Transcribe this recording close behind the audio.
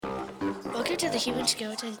Welcome to the Human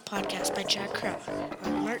Skeleton Podcast by Jack Crow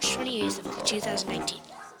on March 28th of 2019.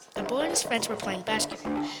 A boy and his friends were playing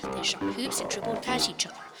basketball. They shot hoops and dribbled past each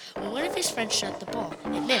other. When one of his friends shot the ball,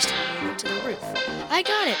 it missed and rolled to the roof. "I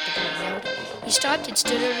got it!" the boy yelled. He stopped and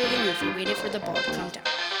stood under the roof and waited for the ball to come down.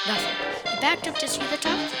 Nothing. He backed up to see the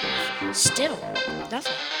top of the roof. Still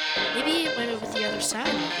nothing. Maybe it went over the other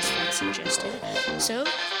side, like his friend suggested. So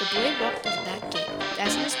the boy walked to the back gate.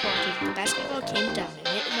 As he was walking, the basketball came down and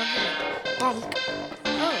hit him on the head. Bonk!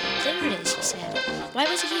 "Oh, there it is," he said. Why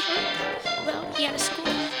wasn't he hurt now? Well, he had a skull,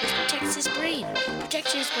 which protects his brain.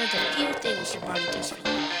 Protection is one of the few things your body does for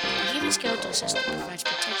you. The human skeletal system provides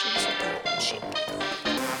protection, support, and shape.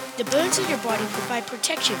 The bones in your body provide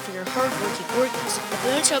protection for your hard-working organs. The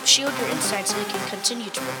bones help shield your insides so they can continue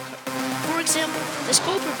to work hard. For example, the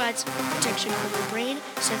skull provides protection for your brain,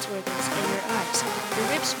 sense organs, and your eyes. Your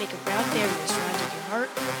ribs make a round barrier surrounding your heart,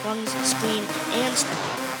 lungs, spleen, and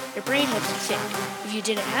stomach. Your brain helps you think. If you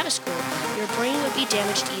didn't have a skull, your brain would be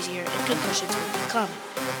damaged easier and concussions would be common.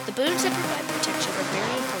 The bones that provide protection are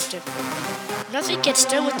very important. Nothing gets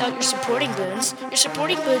done without your supporting bones. Your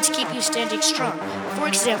supporting bones keep you standing strong. For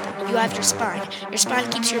example, you have your spine. Your spine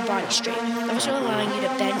keeps your body straight, also allowing you to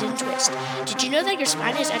bend and twist. Did you know that your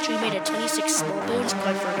spine is actually made of 26 small bones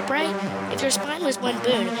called vertebrae? If your spine was one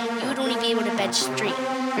bone, you would only be able to bend straight.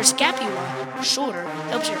 Your scapula, or shoulder,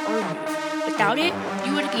 helps your arm move. Without it,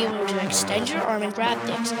 you wouldn't be able to extend your arm and grab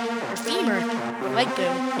things. Your femur, or leg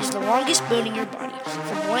bone, is the longest bone in your body,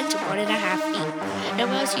 from 1 to 1.5 feet. It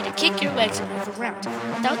allows you to kick your legs and move around.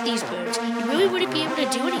 Without these bones, you really wouldn't be able to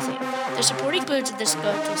do anything. The supporting bones of the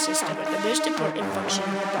skeletal system are the most important function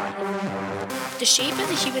in the body. The shape of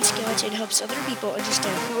the human skeleton helps other people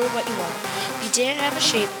understand who or what you are. If you didn't have a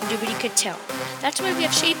shape, nobody could tell. That's why we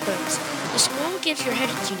have shape bones. The skull gives your head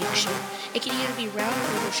its unique shape. It can either be round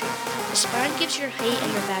or oval shaped. The spine gives your height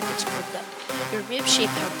and your back its curved up. Your ribs shape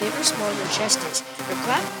how big or small your chest is. Your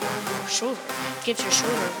clavicle, or shoulder, gives your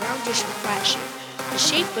shoulder a roundish or flat shape. The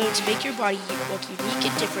shape bones make your body look unique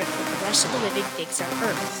and different from the rest of the living things on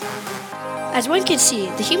Earth. As one can see,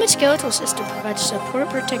 the human skeletal system provides support,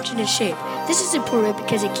 protection, and shape. This is important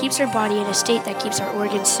because it keeps our body in a state that keeps our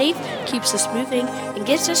organs safe, keeps us moving, and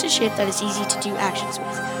gives us a shape that is easy to do actions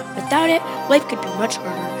with. Without it, life could be much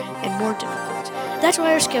harder and more difficult. That's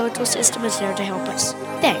why our skeletal system is there to help us.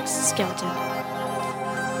 Thanks, skeleton.